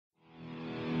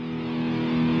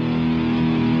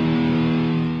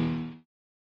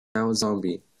Now a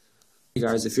zombie. Hey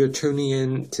guys, if you're tuning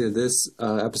in to this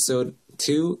episode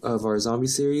 2 of our zombie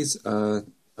series,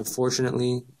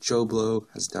 unfortunately, Joe Blow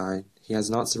has died. He has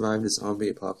not survived the zombie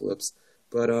apocalypse,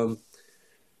 but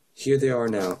here they are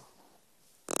now.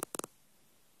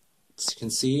 As you can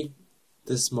see,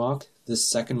 this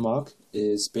second MOC,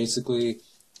 is basically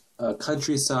a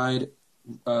countryside,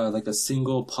 like a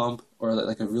single pump, or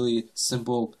like a really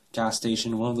simple gas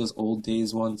station, one of those old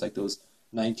days ones, like those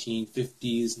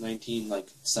 1950s,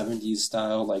 1970s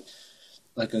style,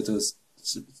 those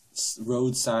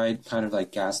roadside kind of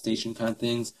like gas station kind of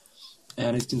things.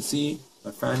 And as you can see,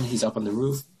 my friend, he's up on the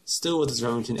roof, still with his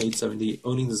Remington 870,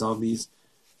 owning the zombies.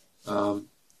 And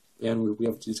we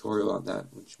have a tutorial on that,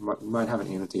 which might have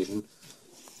an annotation.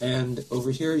 And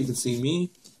over here, you can see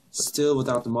me, still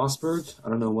without the Mossberg. I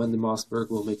don't know when the Mossberg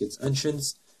will make its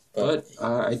entrance, but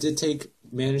I did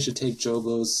manage to take Joe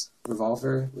Blow's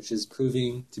revolver, which is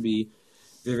proving to be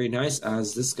very nice,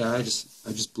 as this guy I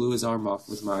just blew his arm off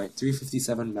with my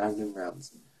 .357 Magnum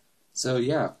rounds. So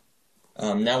yeah.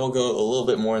 Now we'll go a little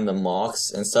bit more in the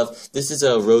MOCs and stuff. This is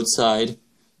a roadside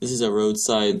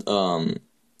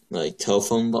like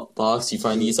telephone box. You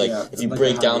find these if you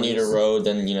break down near the road,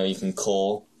 then you can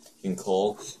call,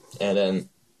 and then.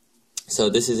 So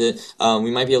this is it.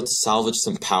 We might be able to salvage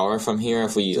some power from here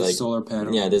if we solar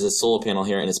panel. Yeah, there's a solar panel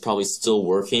here, and it's probably still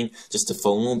working. Just the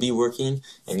phone will be working,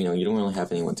 and you don't really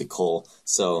have anyone to call.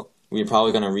 So we're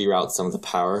probably gonna reroute some of the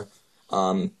power.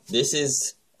 This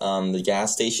is the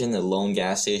gas station, the lone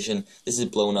gas station. This is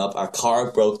blown up. Our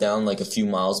car broke down like a few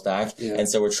miles back, and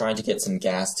so we're trying to get some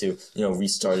gas to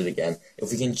restart it again.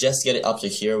 If we can just get it up to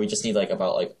here, we just need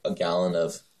about a gallon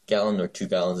or 2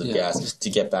 gallons of gas to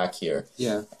get back here.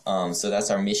 Yeah. So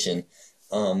that's our mission.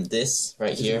 This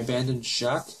right here. An abandoned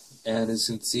shack, and as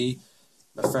you can see,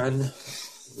 my friend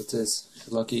with his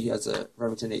lucky he has a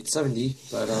Remington 870,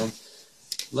 but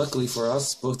luckily for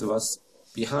us, both of us,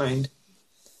 behind,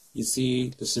 you see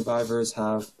the survivors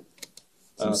have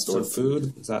some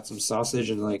food. Is that some sausage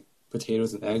and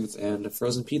potatoes and eggs and a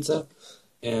frozen pizza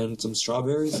and some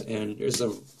strawberries, and there's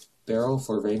a barrel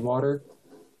for rainwater.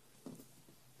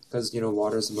 Because,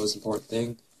 water is the most important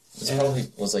thing. This probably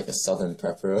was like a southern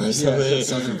prepper or something. Yeah,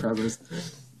 southern preppers.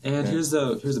 And here's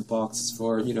a box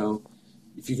for,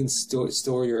 if you can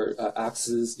store your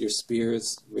axes, your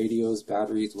spears, radios,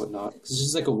 batteries, whatnot. Because it's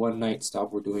just like a one-night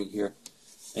stop we're doing here.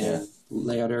 And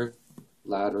ladder,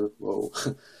 whoa.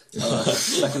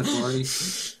 Second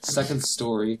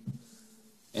story.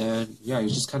 And yeah, you're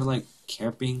just kind of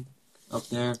camping up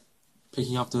there,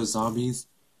 picking up those zombies,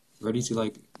 ready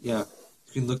to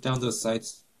you can look down those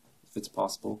sights if it's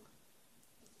possible.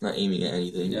 Not aiming at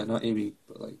anything. Yeah, not aiming,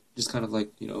 but just kind of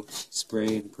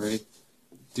spray and pray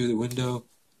through the window.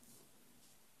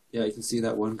 Yeah, you can see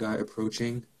that one guy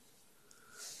approaching.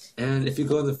 And if you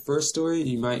go to the first story,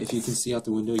 if you can see out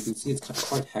the window, you can see it's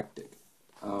quite hectic.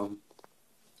 I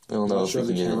don't know if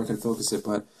the camera can focus it,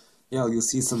 but yeah, you'll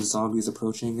see some zombies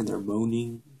approaching and they're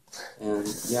moaning, and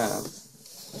yeah.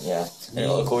 Yeah, and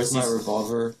of course my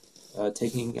revolver.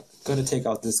 Gonna take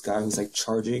out this guy who's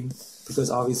charging, because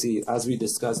obviously, as we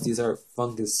discussed, these are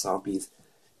fungus zombies,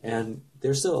 and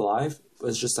they're still alive, but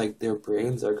it's just their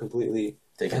brains are completely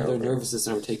their nervous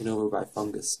system are taken over by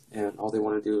fungus, and all they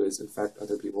want to do is infect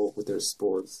other people with their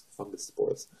spores, fungus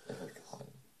spores. Oh god.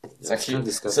 It's actually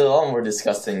it's a lot more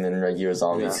disgusting than regular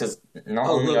zombies, because not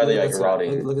only are they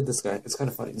rotting. Look at this guy. It's kind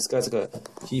of funny. This guy's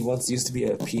he once used to be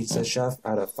a pizza chef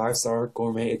at a 5-star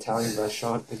gourmet Italian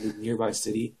restaurant in the nearby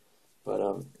city. But,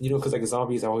 because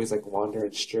zombies always wander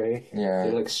and stray. Yeah.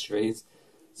 They're strays.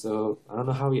 So, I don't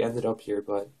know how he ended up here,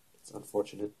 but it's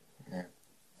unfortunate. Yeah.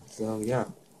 So, yeah.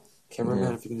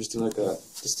 Cameraman, if you can just do a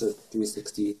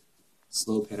 360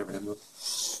 slow panorama.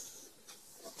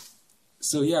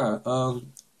 So, yeah,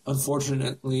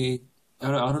 unfortunately, I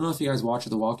don't know if you guys watch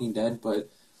The Walking Dead, but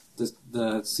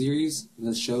the series,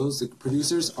 the shows, the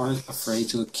producers aren't afraid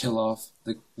to kill off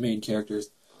the main characters.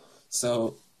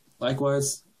 So,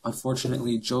 likewise,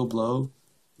 unfortunately, Joe Blow,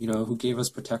 who gave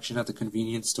us protection at the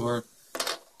convenience store,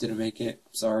 didn't make it.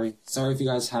 Sorry. Sorry if you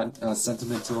guys had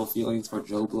sentimental feelings for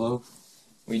Joe Blow.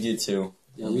 We did too.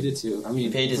 Yeah, we did too. I mean, he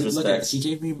paid his respects. He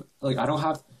gave me I don't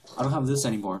have this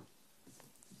anymore.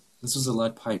 This was a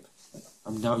lead pipe.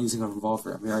 I'm now using a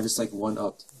revolver. I mean, I just one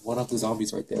up the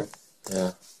zombies right there.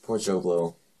 Yeah, poor Joe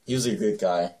Blow. He was a good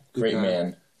guy. Great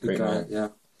man. Yeah.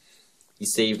 He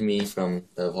saved me from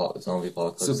the zombie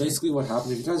apocalypse. So basically what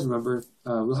happened, if you guys remember,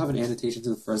 we'll have an annotation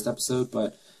to the first episode,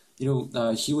 but, he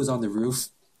was on the roof,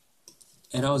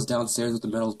 and I was downstairs with the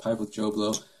metal pipe with Joe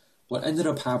Blow. What ended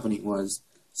up happening was,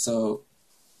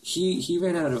 he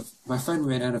ran out of my friend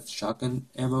ran out of shotgun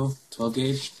ammo, 12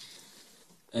 gauge,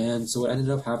 and so what ended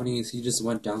up happening is he just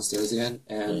went downstairs again,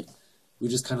 and we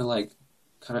just kind of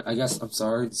I guess I'm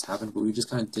sorry this happened, but we just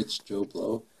kind of ditched Joe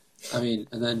Blow. And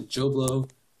then Joe Blow.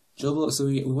 So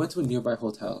we went to a nearby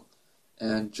hotel,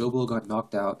 and Joe Blow got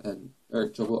knocked out, or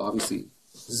Joe Blow obviously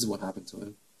this is what happened to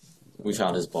him. We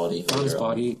found his body.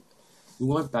 We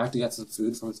went back to get some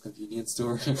food from his convenience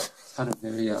store. Kind of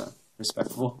very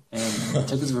respectful, and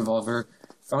took his revolver,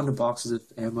 found a box of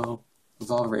ammo,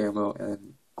 revolver ammo,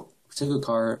 and we took a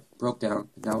car, broke down,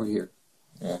 and now we're here.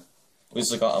 Yeah, we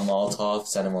just got a Molotov,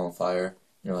 set him on fire.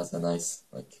 That's a nice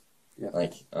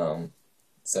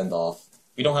send off.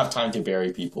 We don't have time to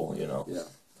bury people, Yeah.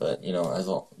 But as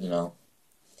well,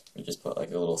 we just put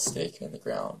like a little stake in the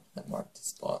ground that marked the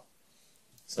spot.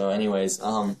 So, anyways,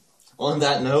 on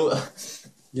that note,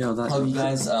 hope you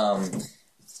guys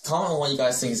comment on what you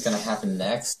guys think is gonna happen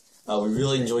next. We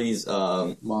really enjoy these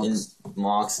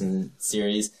MOCs and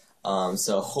series.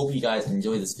 So hope you guys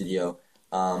enjoy this video.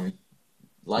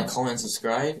 Like, comment,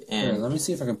 subscribe, and let me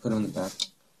see if I can put it on the back.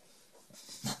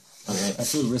 Okay. I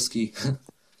feel risky.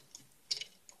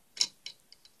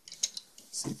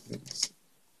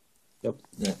 Yep.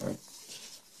 Yeah. All right.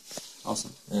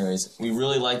 Awesome. Anyways, we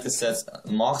really like the sets.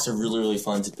 MOCs are really, really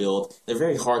fun to build. They're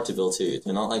very hard to build too.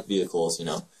 They're not like vehicles,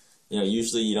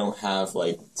 usually you don't have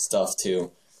like stuff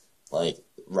to like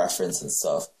reference and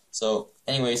stuff. So,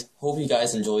 anyways, hope you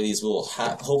guys enjoy these. We'll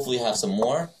hopefully have some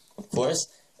more, of course.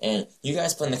 And you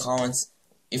guys put in the comments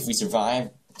if we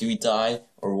survive, do we die,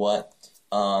 or what.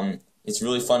 It's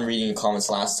really fun reading your comments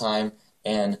last time,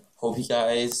 and hope you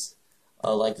guys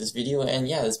like this video. And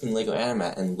yeah, this has been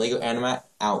LegoAnimat, and LegoAnimat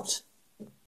out.